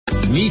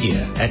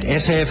Media at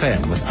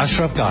SAFM with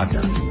Ashraf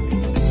Garda.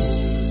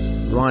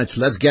 Right,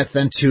 let's get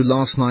then to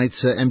last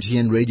night's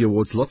MTN Radio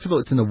Awards.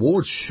 It's an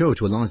awards show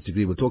to a large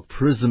degree. We'll talk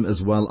Prism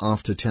as well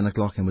after 10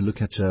 o'clock, and we'll look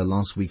at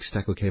last week's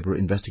Taco Caber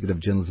Investigative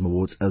Journalism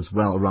Awards as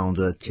well around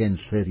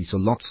 10:30. So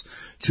lots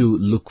to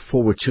look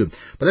forward to.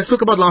 But let's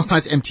talk about last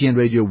night's MTN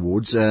Radio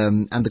Awards,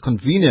 and the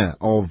convener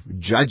of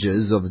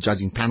judges of the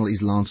judging panel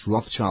is Lance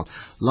Rothschild.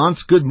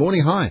 Lance, good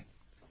morning. Hi.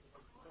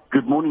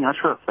 Good morning,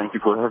 Ashraf. Thank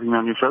you for having me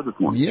on your show this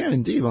morning. Yeah,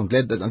 indeed. I'm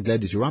glad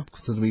that you're up,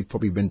 since we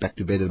probably went back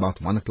to bed at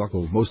about 1 o'clock,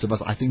 or most of us,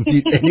 I think,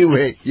 did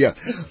anyway. Yeah.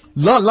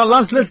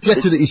 Lance, let's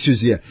get to the issues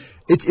here.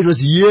 It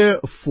was year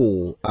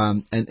 4,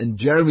 and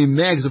Jeremy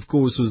Meggs, of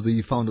course, was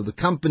the founder of the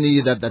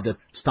company that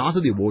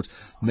started the awards,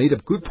 made a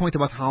good point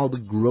about how the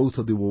growth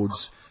of the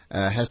awards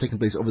has taken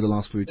place over the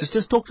last few years.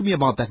 Just talk to me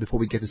about that before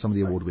we get to some of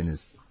the award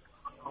winners.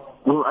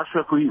 Well,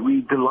 Ashraf,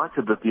 we're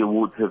delighted that the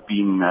awards have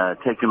been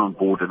taken on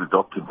board and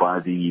adopted by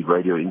the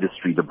radio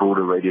industry, the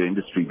broader radio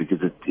industry, because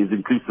it is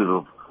inclusive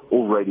of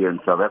all radio in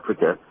South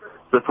Africa.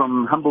 So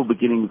from humble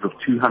beginnings of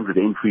 200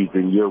 entries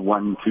in year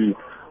 1 to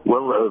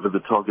well over the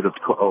target of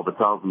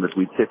 1,000 that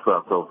we'd set for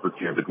ourselves this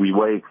year, but we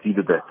way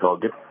exceeded that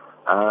target.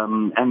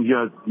 And,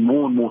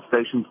 more and more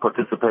stations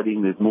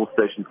participating. There's more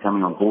stations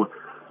coming on board.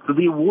 So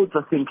the awards,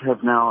 I think,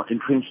 have now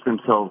entrenched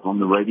themselves on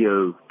the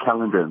radio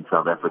calendar in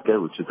South Africa,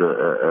 which is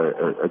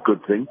a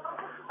good thing.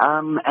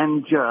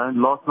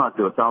 Last night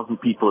there were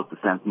 1,000 people at the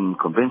Sandton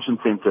Convention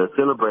Centre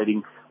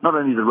celebrating not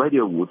only the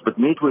radio awards, but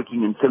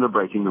networking and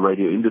celebrating the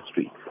radio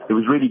industry. It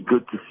was really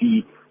good to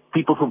see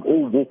people from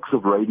all walks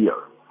of radio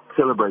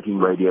celebrating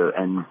radio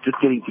and just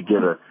getting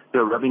together,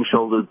 rubbing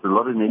shoulders, a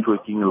lot of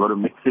networking, a lot of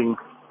mixing.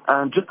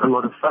 Just a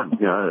lot of fun.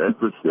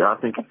 It was, I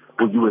think,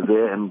 you were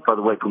there, and by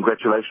the way,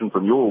 congratulations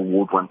on your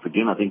award once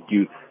again. I think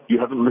you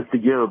haven't missed a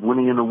year of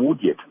winning an award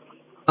yet.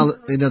 Well,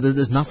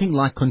 there's nothing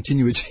like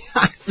continuity.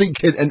 I think,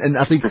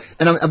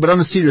 but on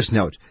a serious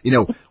note,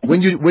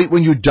 when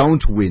you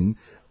don't win,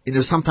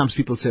 sometimes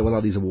people say,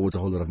 well, these awards are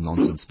a whole lot of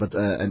nonsense, but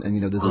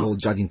there's a whole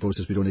judging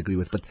process we don't agree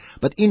with.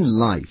 But in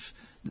life,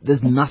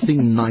 there's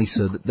nothing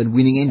nicer than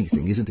winning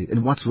anything, isn't it?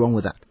 And what's wrong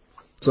with that?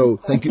 So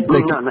thank you.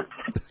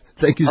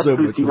 Thank you so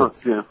much. Not,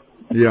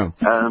 Yeah.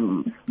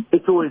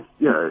 It's always,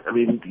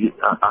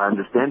 I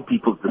understand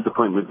people's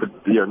disappointment, but,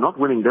 not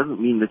winning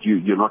doesn't mean that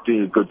you're not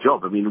doing a good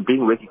job. I mean,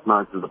 being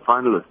recognized as a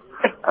finalist,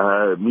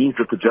 means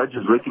that the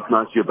judges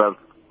recognize you above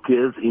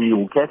peers in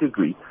your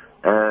category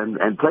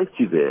and placed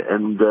you there.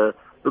 And,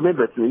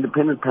 remember, it's an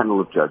independent panel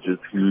of judges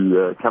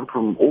who, come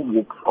from all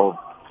walks of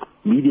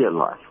media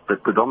life,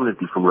 but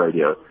predominantly from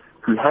radio,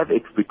 who have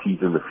expertise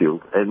in the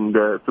field. And,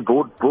 it's a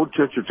broad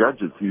church of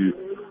judges who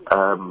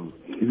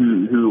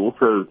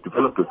also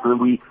developed this. And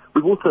we've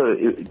also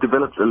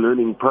developed a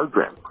learning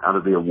program out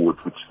of the awards,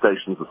 which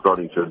stations are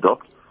starting to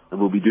adopt, and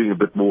we'll be doing a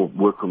bit more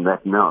work on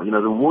that now. The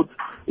awards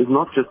is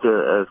not just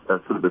a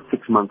sort of a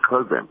 6-month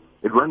program.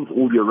 It runs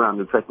all year round.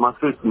 In fact, my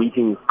first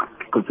meeting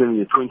concerning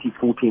the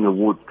 2014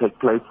 awards take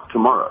place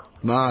tomorrow.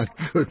 My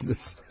goodness.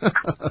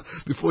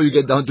 Before you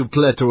get down to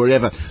Plato or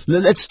wherever.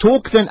 Let's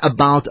talk then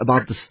about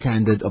the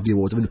standard of the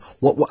awards. I mean,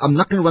 I'm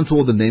not going to run through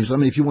all the names. I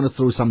mean, if you want to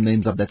throw some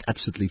names up, that's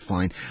absolutely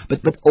fine.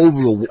 But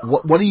overall,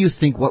 what do you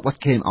think, what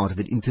came out of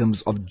it in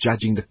terms of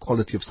judging the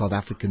quality of South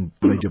African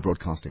radio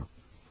broadcasting?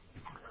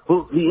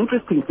 Well, the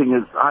interesting thing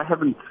is I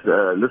haven't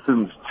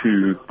listened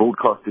to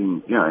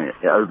broadcasting,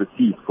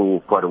 overseas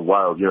for quite a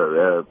while.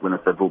 When I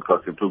say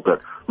broadcasting, I'm talking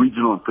about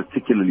regional and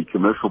particularly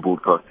commercial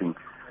broadcasting.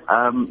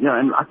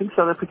 And I think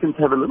South Africans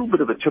have a little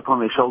bit of a chip on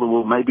their shoulder.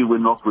 Well, maybe we're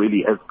not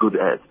really as good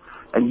as.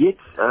 And yet,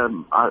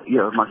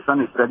 my son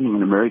is studying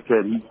in America,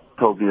 and he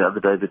told me the other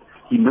day that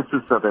he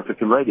misses South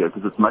African radio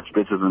because it's much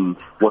better than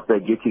what they're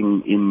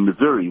getting in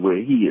Missouri,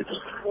 where he is.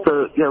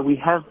 So, we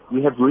have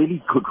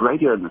really good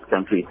radio in this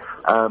country.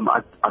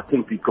 I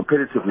think the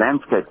competitive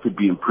landscape could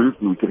be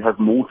improved, and we could have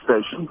more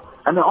stations.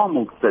 And there are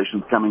more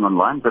stations coming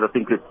online, but I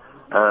think that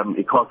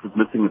ICAS is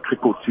missing a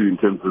trick or two in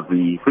terms of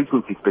the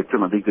frequency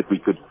spectrum. I think that we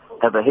could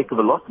have a heck of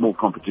a lot more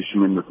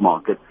competition in this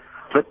market.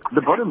 But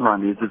the bottom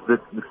line is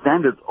that the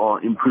standards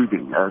are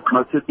improving. It's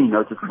most certainly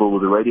noticeable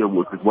with the radio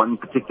awards. There's one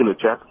particular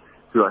chap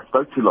who I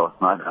spoke to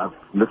last night. I've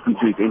listened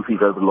to his entries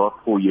over the last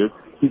 4 years.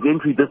 His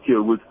entry this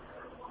year was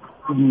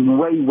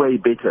way, way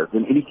better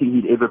than anything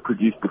he'd ever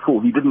produced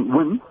before. He didn't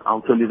win,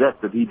 I'll tell you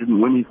that, but he didn't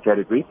win his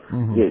category.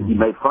 Mm-hmm. Yeah, he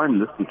made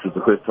finalists, which was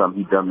the first time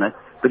he'd done that.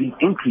 But his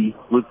entry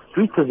was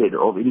streets ahead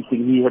of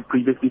anything he had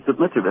previously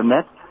submitted. And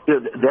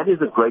that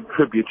is a great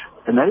tribute.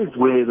 And that is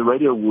where the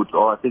radio awards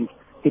are, I think,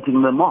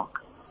 hitting the mark.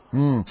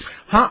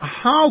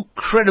 How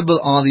credible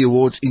are the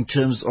awards in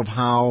terms of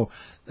how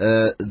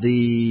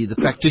the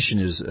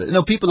practitioners,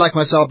 people like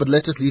myself, but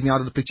let's just leave me out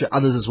of the picture,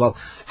 others as well,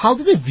 how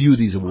do they view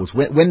these awards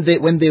when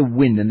they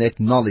win and they're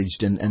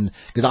acknowledged? And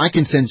because I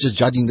can sense, just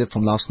judging that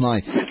from last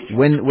night,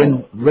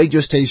 when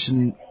radio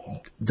station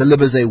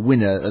delivers a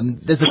winner,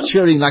 and there's a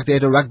cheering like they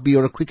had a rugby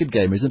or a cricket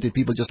game, isn't it?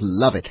 People just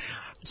love it.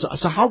 So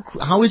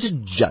how is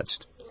it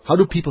judged? How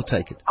do people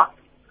take it?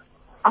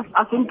 I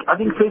think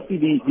firstly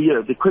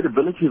the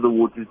credibility of the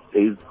awards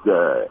is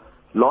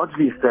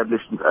largely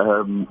established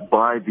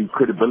by the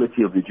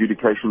credibility of the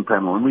adjudication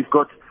panel. And we've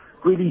got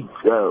really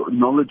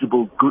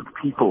knowledgeable, good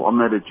people on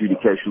that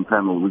adjudication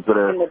panel. We've got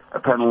a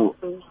panel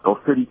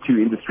of 32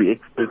 industry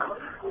experts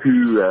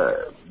who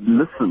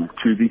listen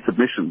to the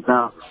submissions.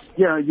 Now,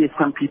 yes,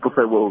 some people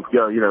say, well,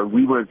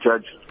 we weren't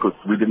judged because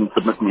we didn't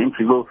submit an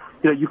entry. Well,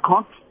 you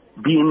can't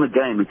be in the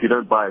game if you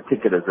don't buy a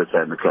ticket, as they say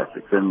in the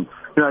classics. And,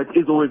 it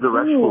is always a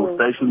rush for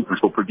stations and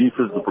for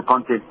producers and for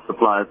content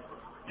suppliers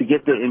to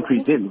get their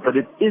entries in. But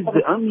it is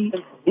the only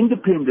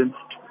independent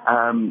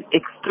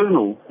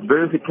external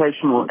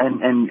verification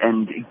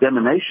and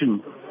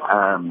examination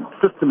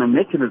system and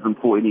mechanism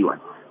for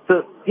anyone.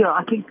 So,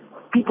 I think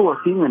people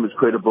are seeing them as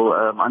credible.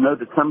 I know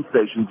that some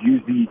stations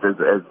use these as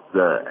a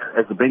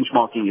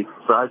benchmarking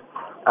exercise.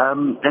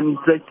 And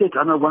they set,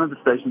 I know one of the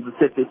stations has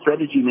set their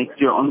strategy next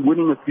year on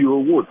winning a few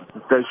awards. It's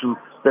a station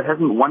that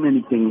hasn't won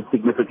anything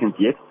significant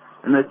yet,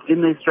 and that's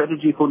in their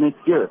strategy for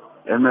next year.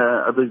 And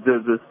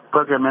the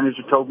program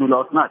manager told me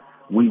last night,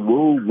 we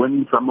will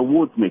win some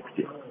awards next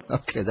year.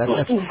 Okay,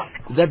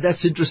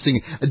 that's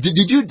interesting. Did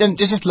you then,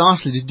 just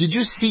lastly, did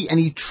you see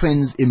any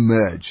trends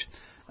emerge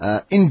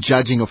in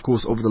judging, of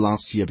course, over the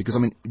last year? Because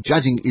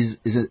judging is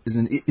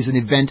an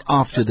event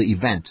after the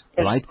event,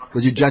 right?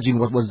 Because you're judging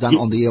what was done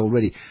on the air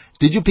already.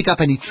 Did you pick up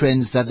any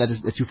trends that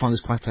you found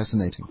is quite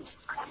fascinating?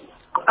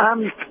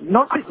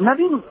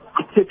 Nothing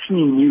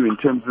exceptionally new in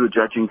terms of the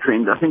judging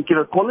trend. I think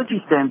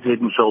quality stands head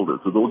and shoulders.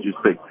 With all due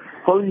respect,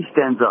 quality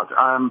stands out.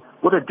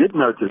 What I did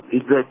notice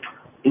is that,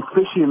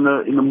 especially in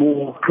the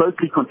more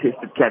closely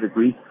contested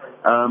categories,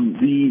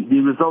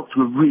 the results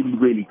were really,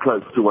 really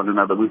close to one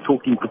another. We're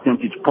talking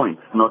percentage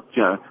points, not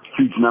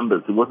huge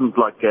numbers. It wasn't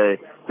like a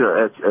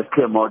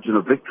clear margin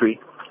of victory.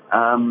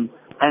 But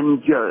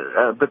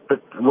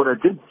what I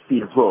did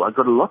see as well, I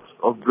got a lot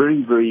of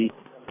very, very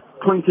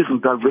pointed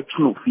and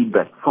directional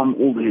feedback from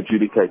all the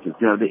adjudicators.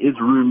 There is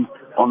room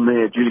on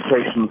the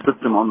adjudication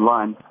system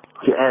online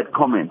to add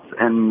comments,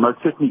 and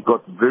most certainly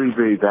got very,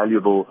 very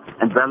valuable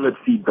and valid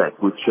feedback,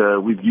 which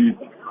we've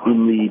used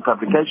in the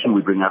publication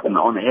we bring up, in the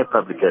on-air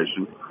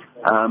publication,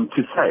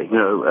 to say,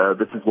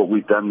 this is what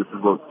we've done, this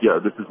is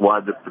why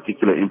this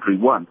particular entry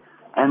won.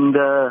 And,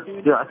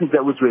 I think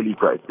that was really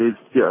great.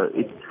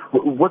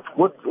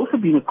 What's also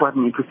been quite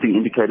an interesting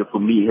indicator for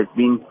me has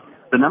been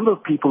the number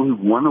of people who've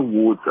won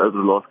awards over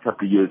the last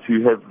couple of years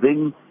who have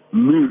then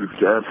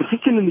moved,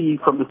 particularly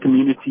from the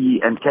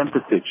community and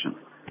campus section,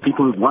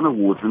 people who've won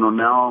awards and are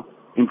now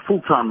in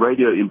full-time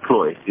radio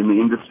employ in the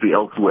industry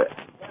elsewhere.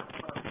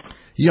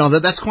 Yeah,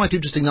 that's quite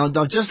interesting. Now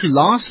just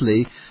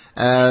lastly,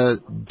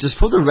 just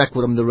for the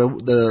record,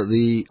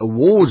 the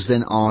awards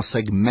then are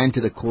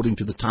segmented according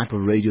to the type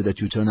of radio that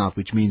you turn out,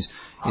 which means,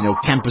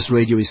 campus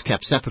radio is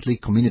kept separately,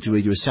 community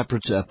radio is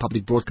separate,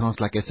 public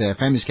broadcast like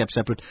SAFM is kept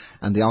separate,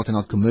 and the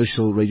out-and-out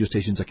commercial radio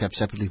stations are kept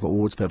separately for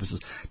awards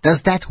purposes.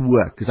 Does that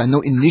work? Because I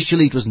know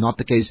initially it was not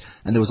the case,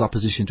 and there was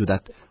opposition to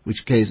that,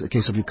 a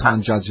case of you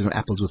can't judge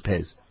apples with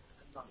pears.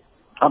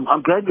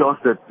 I'm glad you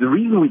asked that. The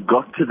reason we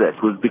got to that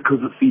was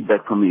because of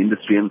feedback from the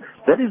industry, and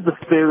that is the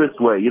fairest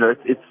way.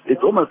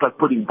 It's almost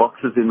like putting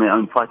boxers in their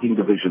own fighting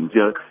divisions.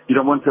 You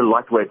don't want a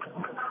lightweight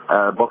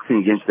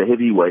boxing against a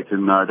heavyweight,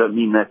 and I don't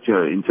mean that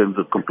in terms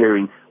of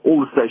comparing.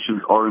 All the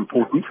stations are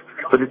important,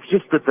 but it's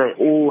just that they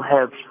all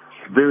have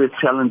various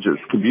challenges.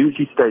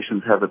 Community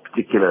stations have a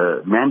particular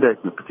mandate,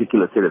 a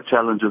particular set of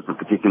challenges, a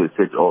particular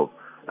set of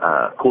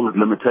call it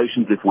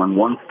limitations if one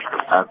wants.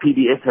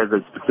 PBS has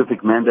a specific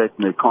mandate,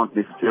 and they can't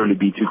necessarily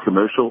be too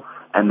commercial,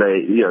 and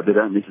they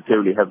don't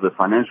necessarily have the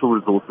financial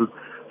resources.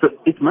 So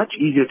it's much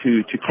easier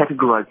to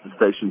categorize the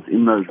stations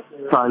in those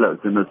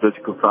silos, in those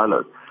vertical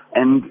silos.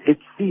 And it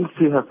seems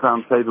to have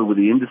found favor with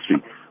the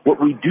industry. What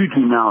we do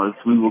now is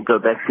we will go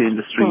back to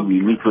industry, we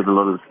meet with a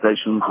lot of the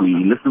stations,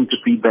 we listen to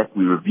feedback,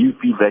 we review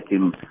feedback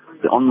in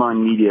the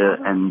online media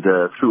and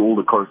through all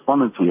the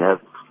correspondence we have.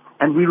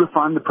 And we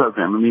refine the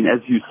program.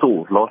 As you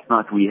saw, last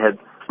night we had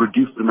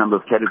reduced the number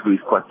of categories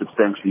quite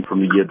substantially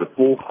from the year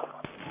before.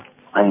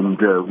 And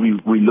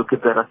we look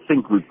at that. I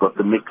think we've got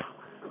the mix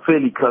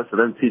fairly close. I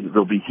don't see that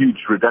there'll be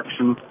huge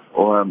reductions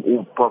or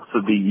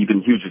possibly even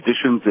huge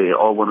additions. There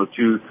are one or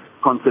two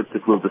concepts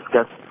that we'll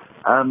discuss.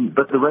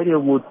 But the Radio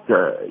Awards,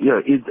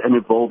 is an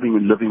evolving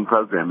and living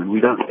program, and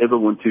we don't ever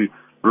want to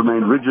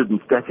remain rigid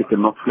and static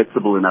and not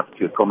flexible enough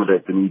to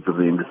accommodate the needs of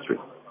the industry.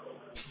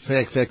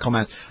 Fair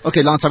comment.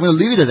 Okay, Lance, I'm going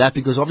to leave it at that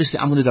because obviously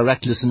I'm going to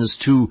direct listeners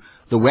to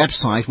the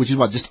website, which is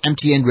just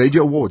MTN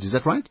Radio Awards. Is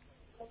that right?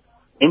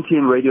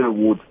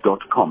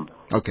 MTNRadioAwards.com.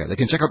 Okay, they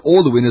can check out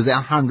all the winners. There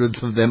are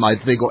hundreds of them, I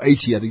think, or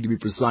 80, I think, to be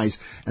precise,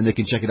 and they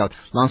can check it out.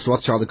 Lance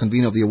Rothschild, the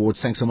convener of the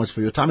awards, thanks so much for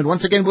your time. And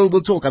once again, we'll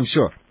talk, I'm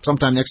sure,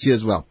 sometime next year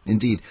as well.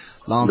 Indeed.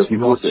 Lance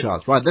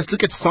Rothschild. Right, let's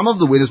look at some of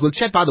the winners. We'll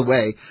check, by the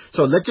way.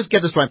 So let's just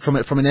get this right from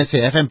an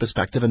SAFM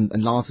perspective,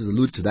 and Lance has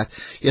alluded to that.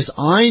 Yes,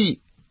 I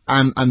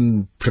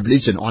I'm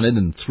privileged and honored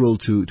and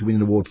thrilled to win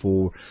an award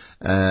for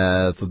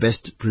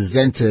best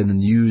presenter in the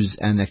news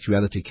and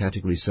actuality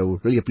category. So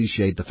really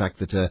appreciate the fact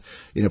that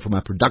for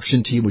my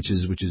production team, which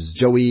is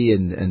Joey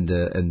and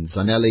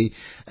Zanelli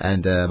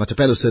and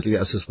Matapelo certainly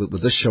assists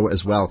with this show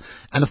as well.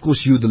 And of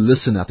course you, the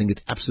listener. I think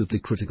it's absolutely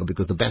critical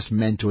because the best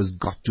mentor has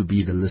got to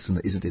be the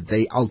listener, isn't it?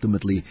 They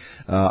ultimately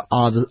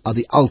are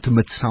the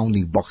ultimate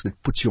sounding box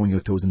that puts you on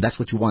your toes, and that's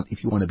what you want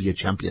if you want to be a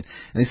champion.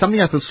 And it's something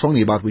I feel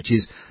strongly about, which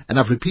is, and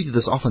I've repeated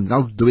this often, and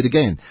I'll do it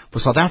again. For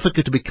South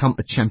Africa to become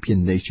a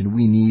champion nation,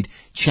 we need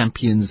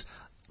champions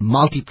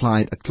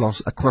multiplied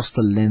across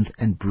the length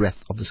and breadth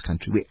of this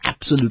country. We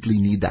absolutely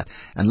need that.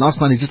 And last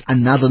night is just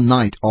another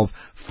night of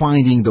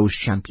finding those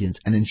champions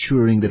and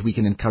ensuring that we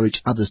can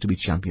encourage others to be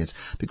champions.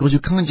 Because you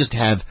can't just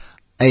have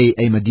a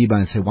Madiba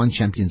and say one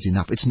champion's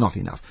enough. It's not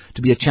enough.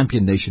 To be a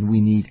champion nation,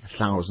 we need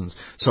thousands.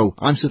 So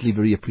I'm certainly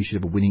very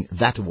appreciative of winning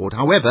that award.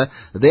 However,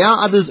 there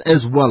are others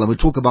as well, and we'll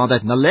talk about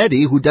that.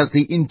 Naledi, who does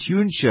the In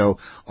Tune show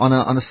on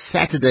a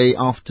Saturday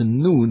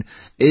afternoon,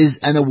 is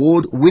an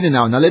award winner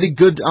now. Naledi,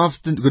 good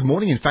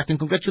morning, in fact, and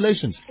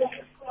congratulations.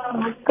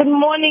 Good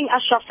morning,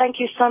 Ashraf. Thank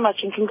you so much,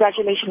 and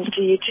congratulations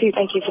to you too.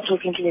 Thank you for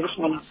talking to me this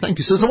morning. Thank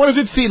you. So what does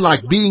it feel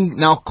like being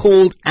now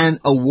called an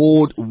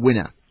award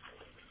winner?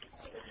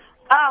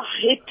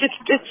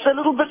 It's a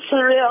little bit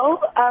surreal.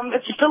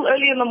 It's still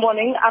early in the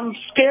morning. I'm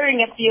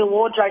staring at the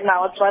award right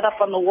now. It's right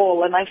up on the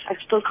wall, and I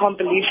still can't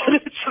believe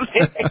that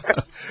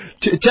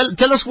it's there.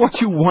 Tell us what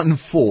you won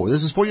for.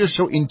 This is for your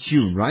show In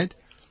Tune, right?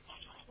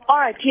 All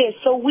right, yes.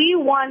 So we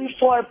won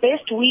for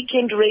Best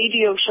Weekend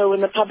Radio Show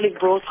in the Public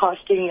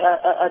Broadcasting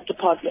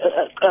department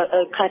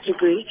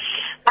category.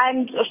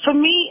 And for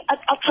me,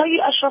 I'll tell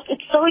you, Ashraf,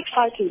 it's so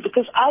exciting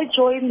because I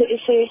joined the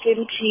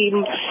SAFM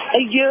team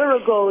a year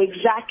ago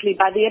exactly.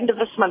 By the end of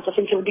this month, I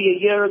think it will be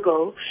a year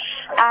ago.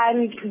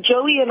 And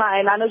Joey and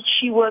I know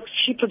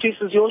she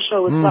produces your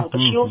show as well, but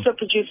she also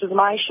produces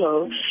my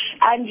show.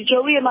 And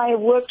Joey and I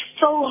worked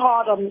so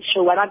hard on the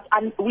show,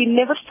 and we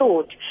never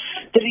thought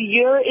that a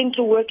year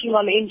into working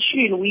on In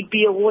Tune, we'd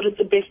be awarded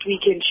the best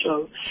weekend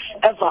show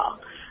ever.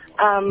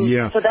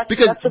 So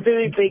that's a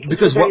very big.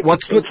 Because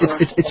what's good?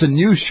 It's a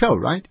new show,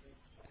 right?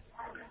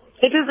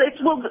 It is.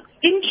 Well,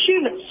 In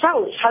Tune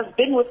itself has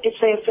been with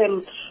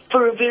SAFM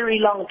for a very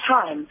long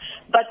time,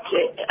 but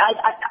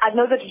I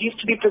know that it used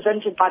to be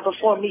presented by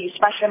before me,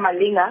 Spasha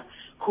Malinga,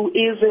 who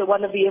is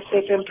one of the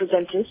SAFM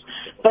presenters.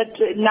 But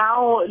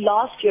now,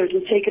 last year, it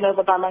was taken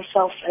over by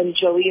myself and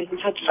Joey, and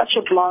we've had such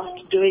a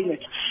blast doing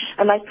it.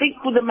 And I think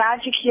the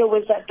magic here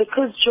was that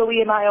because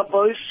Joey and I are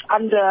both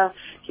under,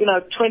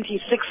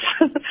 26,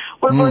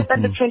 we're both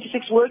under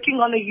 26, working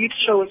on a youth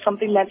show was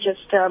something that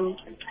just,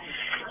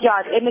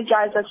 it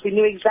energized us. We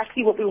knew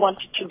exactly what we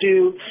wanted to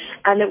do,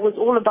 and it was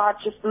all about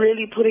just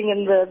really putting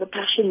in the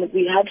passion that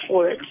we had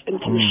for it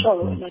into the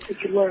show, and I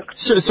think it worked.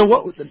 So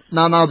what?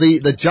 Now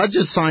the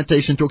judge's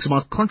citation talks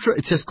about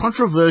it says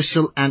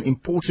controversial and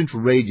important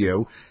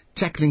radio,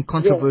 tackling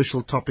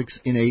controversial topics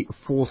in a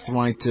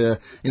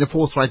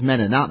forthright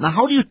manner. Now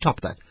how do you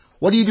top that?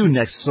 What do you do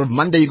next? Sort of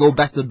Monday you go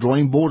back to the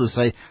drawing board and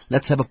say,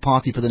 let's have a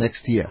party for the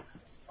next year.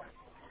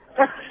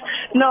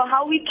 No,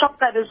 how we top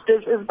that is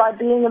by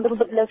being a little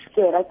bit less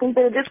scared. I think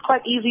that it is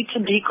quite easy to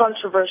be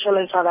controversial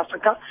in South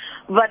Africa,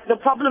 but the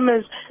problem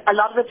is a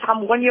lot of the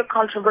time when you're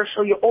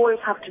controversial, you always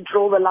have to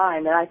draw the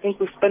line, and I think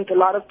we spent a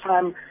lot of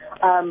time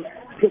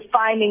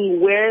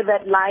defining where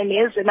that line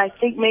is, and I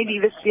think maybe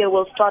this year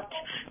we'll start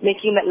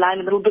making that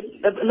line a little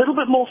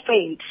bit more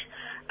faint,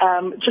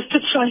 just to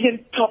try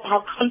and top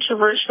how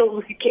controversial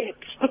we get.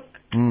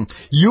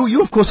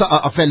 You of course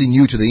are fairly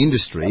new to the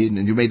industry,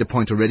 and you made the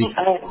point already.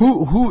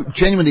 Who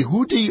genuinely,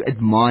 who do you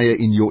admire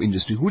in your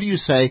industry? Who do you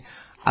say,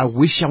 I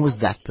wish I was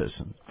that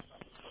person?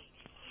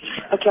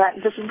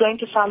 Okay, this is going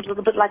to sound a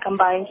little bit like I'm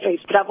buying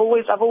face, but I've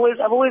always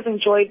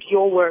enjoyed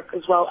your work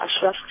as well,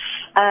 Ashraf.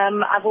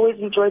 I've always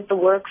enjoyed the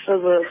works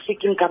of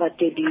Seeking Garda.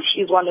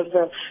 She's one of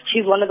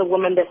the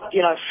women that,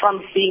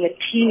 from being a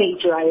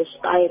teenager, I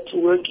aspired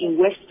to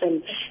working with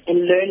and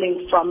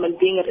learning from, and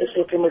being at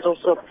SAFM has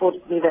also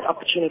afforded me that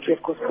opportunity,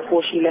 of course,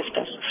 before she left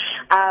us.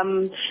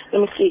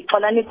 Let me see.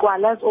 Kolani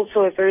Kwala is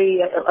also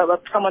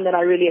someone that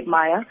I really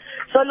admire.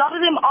 So a lot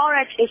of them are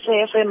at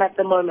SAFM at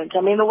the moment.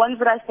 I mean, the ones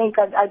that I think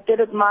I did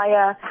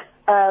admire,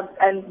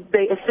 and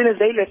as soon as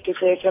they left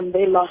SAFM,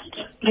 they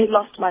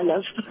lost my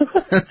love.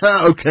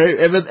 Okay,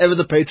 ever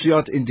the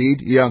patriot indeed.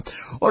 Yeah.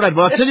 All right.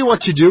 Well, I'll tell you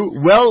what you do.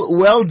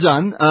 Well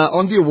done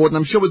on the award, and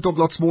I'm sure we'll talk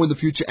lots more in the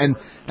future. And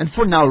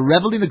for now,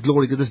 revel in the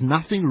glory, because there's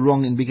nothing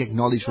wrong in being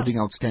acknowledged for doing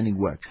outstanding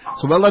work.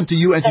 So well done to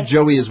you and to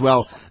Joey as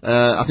well.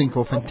 I think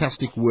for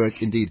fantastic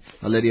work indeed,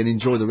 lady, and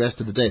enjoy the rest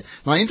of the day.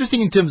 Now,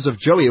 interesting in terms of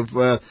Joey,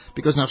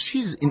 because now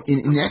she's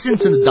in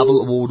essence a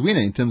double award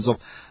winner in terms of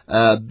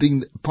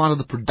being part of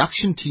the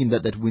production team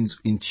that wins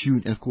in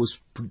tune, and of course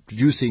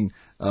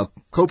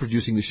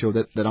co-producing the show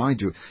that I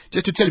do.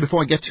 Just to tell you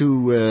before I get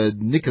to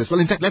Nicholas, well,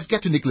 in fact, let's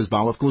get to Nicholas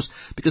Bauer, of course,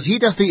 because he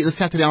does the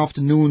Saturday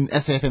afternoon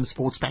SAFM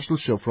Sports Special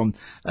show from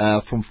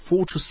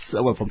 3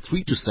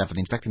 to 7.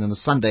 In fact, and on a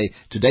Sunday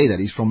today, that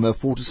is from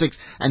 4 to 6,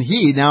 and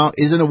he now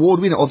is an award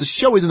winner, or the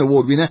show is an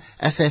award winner,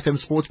 SAFM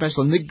Sports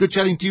Special. Nick, good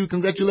chatting to you.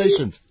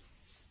 Congratulations,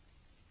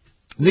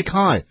 Nick.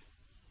 Hi.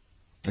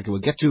 Okay, we'll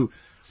get to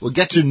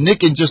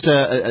Nick in just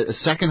a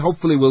second.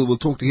 Hopefully we'll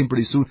talk to him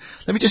pretty soon.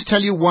 Let me just tell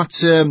you what,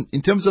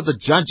 in terms of the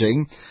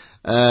judging,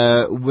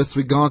 with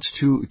regards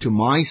to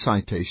my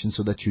citation,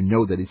 so that you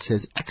know that it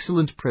says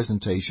excellent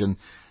presentation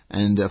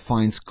and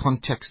finds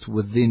context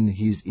within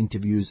his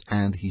interviews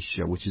and his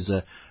show, which is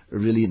a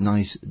really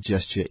nice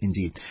gesture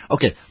indeed.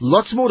 Okay,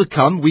 lots more to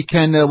come.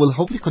 We'll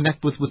hopefully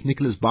connect with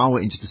Nicholas Bauer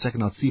in just a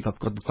second. I'll see if I've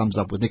got the thumbs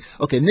up with Nick.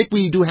 Okay, Nick,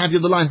 we do have you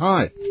on the line.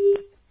 Hi.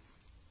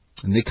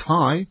 Nick,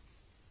 hi.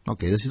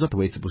 Okay, this is not the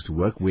way it's supposed to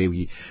work, where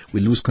we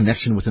lose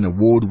connection with an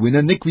award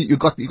winner. Nick, you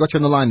got you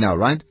on the line now,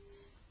 right?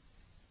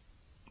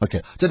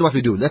 Okay, tell you what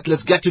we do.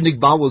 Let's get to Nick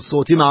Bauer. We'll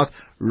sort him out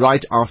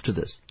right after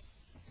this.